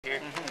Here.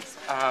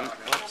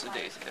 Whoops, a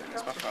daisy there.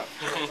 That's my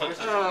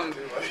phone.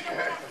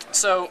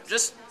 So,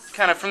 just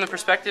kind of from the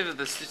perspective of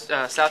the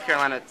South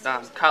Carolina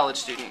college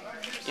student,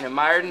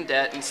 mired in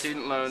debt and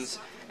student loans,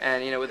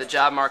 and with a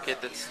job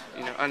market that's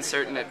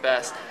uncertain at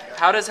best,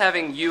 how does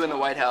having you in the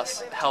White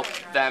House help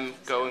them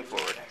going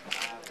forward?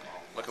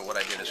 Look at what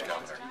I did as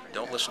governor.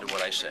 Don't listen to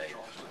what I say.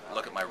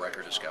 Look at my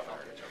record as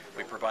governor.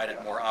 We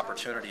provided more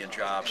opportunity and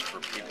jobs for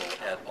people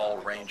at all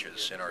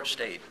ranges in our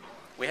state.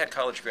 We had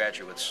college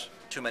graduates,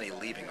 too many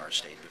leaving our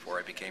state before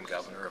I became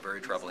governor, a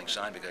very troubling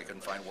sign because they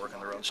couldn't find work in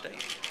their own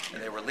state.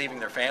 And they were leaving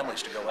their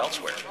families to go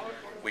elsewhere.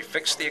 We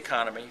fixed the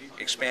economy,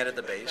 expanded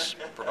the base,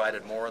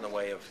 provided more in the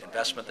way of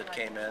investment that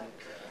came in.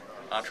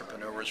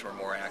 Entrepreneurs were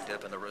more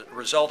active, and the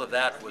result of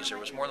that was there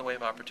was more in the way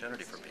of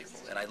opportunity for people.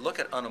 And I look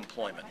at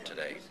unemployment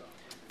today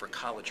for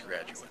college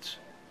graduates.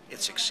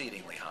 It's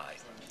exceedingly high.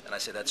 And I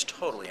say that's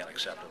totally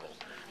unacceptable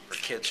for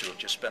kids who have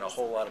just spent a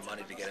whole lot of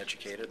money to get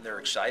educated, and they're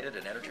excited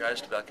and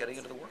energized about getting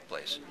into the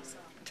workplace.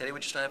 Today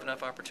we just don't have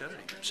enough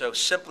opportunity. So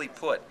simply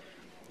put,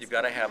 you've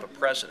got to have a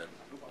president,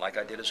 like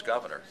I did as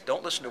governor.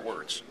 Don't listen to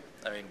words.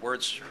 I mean,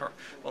 words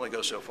only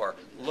go so far.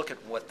 Look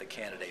at what the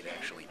candidate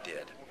actually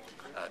did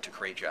to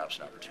create jobs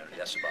and opportunity.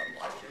 That's the bottom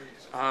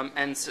line.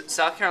 And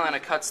South Carolina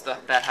cuts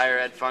that higher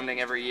ed funding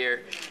every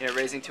year,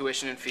 raising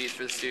tuition and fees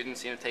for the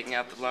students, taking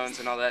out the loans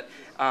and all that.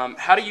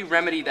 How do you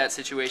remedy that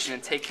situation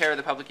and take care of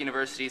the public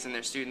universities and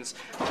their students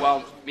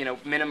while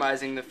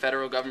minimizing the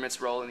federal government's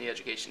role in the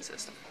education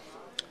system?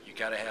 You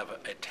got to have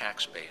a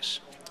tax base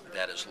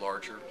that is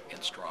larger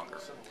and stronger,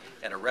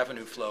 and a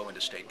revenue flow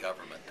into state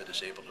government that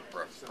is able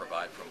to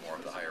provide for more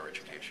of the higher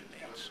education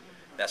needs.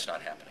 That's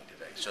not happening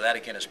today. So that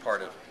again is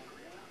part of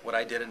what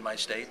I did in my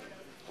state.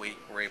 We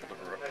were able to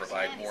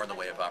provide more in the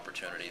way of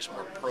opportunities,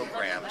 more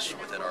programs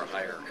within our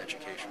higher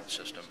education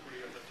system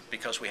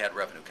because we had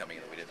revenue coming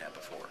in that we didn't have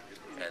before.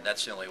 And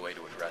that's the only way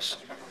to address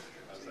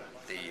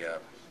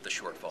the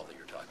shortfall that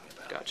you're talking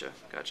about.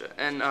 Gotcha.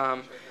 And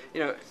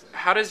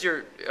how does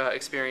your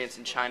experience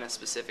in China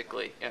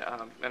specifically,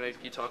 I know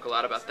you talk a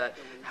lot about that,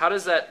 how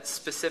does that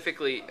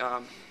specifically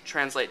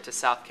translate to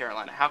South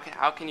Carolina?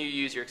 How can you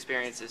use your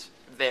experiences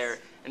there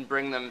and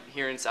bring them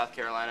here in South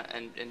Carolina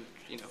and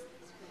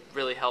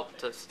really help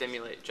to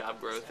stimulate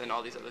job growth and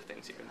all these other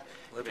things you've been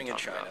living in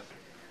China, about?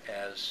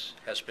 as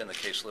has been the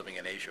case living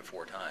in Asia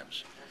 4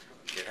 times,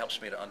 it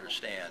helps me to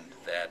understand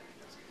that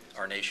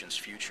our nation's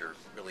future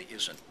really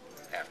isn't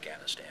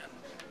Afghanistan.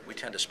 We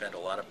tend to spend a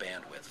lot of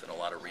bandwidth and a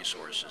lot of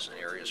resources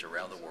in areas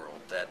around the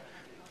world that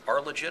are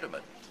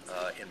legitimate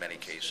in many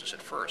cases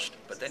at first,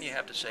 but then you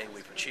have to say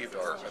we've achieved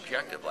our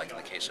objective, like in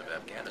the case of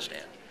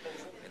Afghanistan,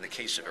 in the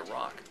case of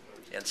Iraq,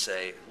 and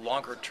say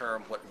longer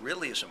term what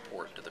really is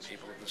important to the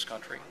people of this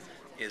country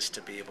is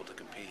to be able to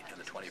compete in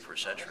the 21st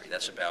century.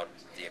 That's about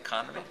the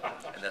economy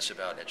and that's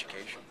about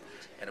education.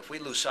 And if we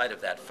lose sight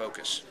of that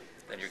focus,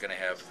 then you're going to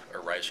have a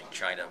rising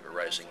China, a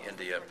rising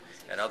India,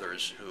 and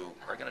others who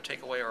are going to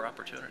take away our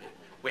opportunity.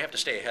 We have to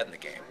stay ahead in the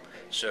game.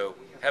 So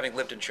having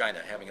lived in China,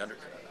 having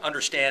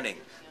understanding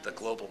the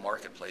global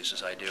marketplace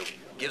as I do,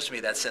 gives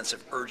me that sense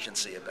of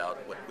urgency about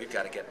what we've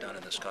got to get done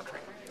in this country.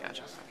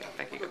 Gotcha. Okay,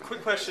 thank you. A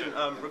quick question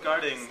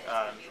regarding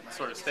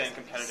sort of staying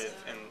competitive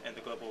in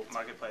the global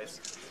marketplace.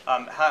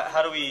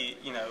 How do we,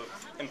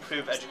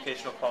 improve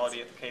educational quality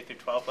at the K through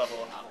 12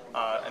 level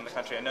in the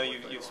country? I know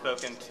you've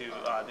spoken to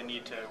the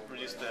need to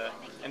reduce the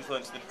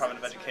influence of the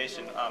Department of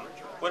Education.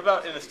 What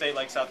about in a state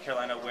like South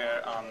Carolina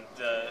where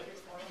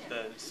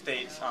the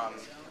state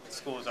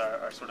schools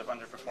are sort of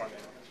underperforming?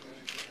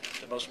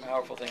 The most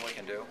powerful thing we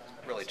can do,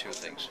 really 2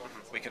 things.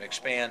 We can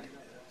expand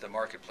the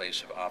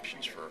marketplace of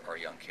options for our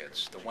young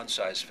kids. The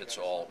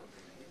one-size-fits-all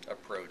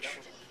approach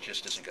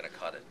just isn't going to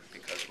cut it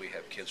because we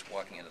have kids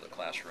walking into the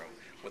classroom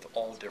with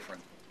all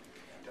different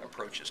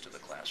approaches to the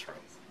classroom,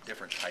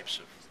 different types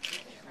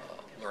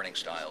of learning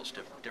styles,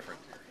 different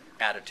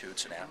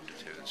attitudes and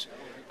aptitudes.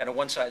 And a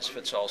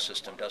one-size-fits-all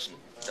system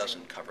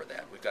doesn't cover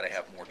that. We've got to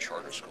have more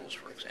charter schools,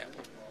 for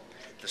example.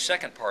 The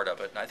second part of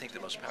it, and I think the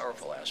most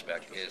powerful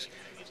aspect, is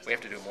we have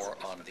to do more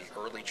on the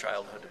early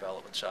childhood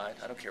development side.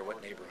 I don't care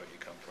what neighborhood you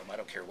come from. I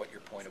don't care what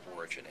your point of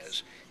origin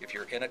is. If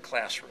you're in a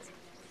classroom,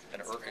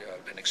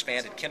 an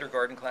expanded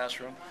kindergarten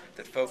classroom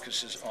that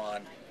focuses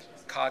on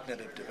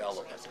cognitive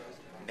development,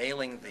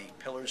 nailing the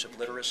pillars of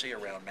literacy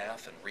around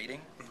math and reading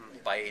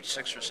by age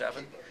 6 or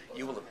 7,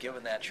 you will have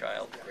given that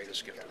child the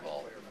greatest gift of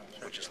all,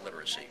 which is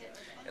literacy.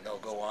 And they'll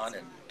go on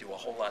and do a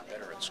whole lot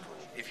better in school.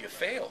 If you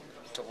fail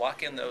to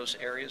lock in those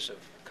areas of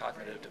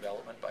cognitive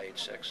development by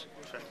age 6,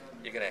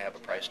 you're going to have a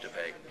price to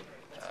pay,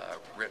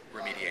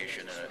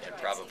 remediation, and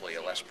probably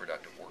a less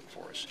productive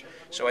workforce.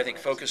 So I think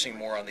focusing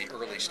more on the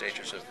early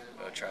stages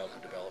of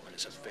childhood development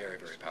is a very,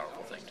 very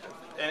powerful thing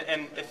too.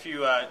 And if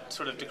you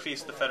sort of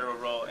decrease the federal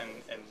role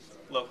in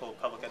local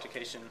public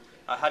education,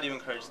 how do you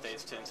encourage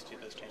states to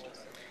institute those changes?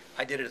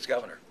 I did it as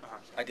governor.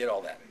 I did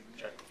all that.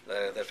 Sure.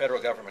 The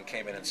federal government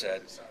came in and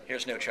said,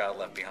 here's No Child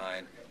Left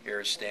Behind,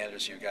 here's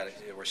standards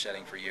we're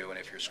setting for you, and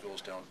if your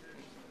schools don't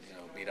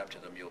meet up to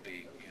them, you'll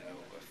be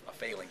a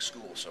failing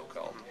school,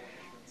 so-called.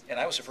 And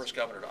I was the first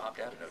governor to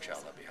opt out of No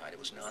Child Left Behind. It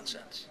was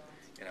nonsense.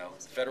 You know,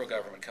 the federal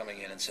government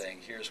coming in and saying,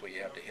 here's what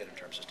you have to hit in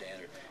terms of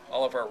standard.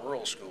 All of our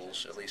rural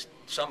schools, at least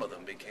some of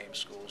them, became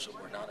schools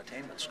that were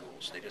non-attainment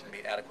schools. They didn't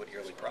meet adequate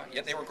yearly progress.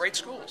 Yet they were great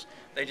schools.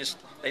 They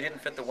didn't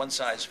fit the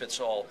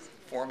one-size-fits-all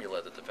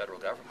formula that the federal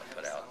government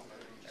put out.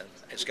 And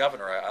as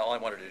governor, all I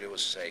wanted to do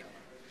was say,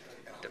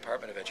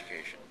 Department of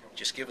Education,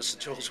 just give us the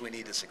tools we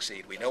need to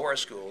succeed. We know our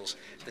schools.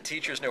 The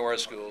teachers know our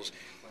schools.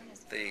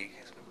 The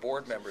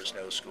board members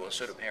know schools.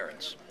 So do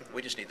parents.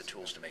 We just need the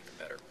tools to make them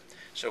better.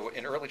 So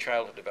in early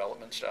childhood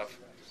development stuff,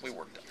 we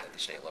worked at the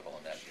state level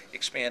on that.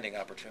 Expanding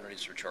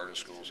opportunities for charter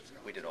schools,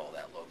 we did all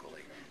that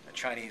locally. A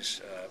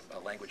Chinese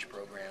language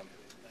program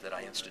that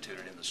I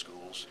instituted in the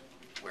schools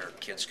where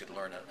kids could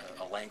learn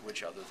a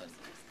language other than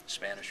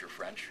Spanish or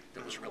French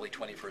that was really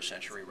 21st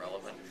century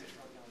relevant.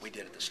 We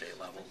did at the state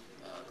level,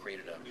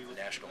 created a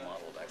national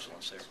model of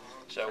excellence there.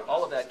 So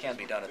all of that can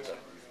be done at the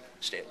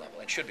state level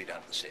and should be done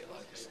at the state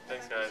level.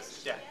 Thanks,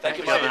 guys. Yeah, Thank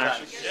you, for your Governor.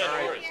 time. Yeah,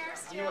 no worries.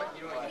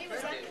 He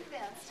was at the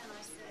fence, and I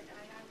said,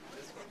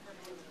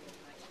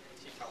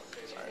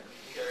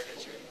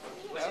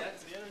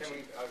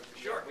 I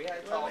Sure. We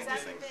had was at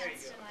the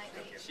fence tonight.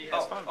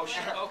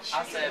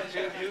 I said,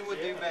 who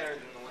would do better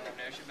than the one who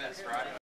knows you best, right?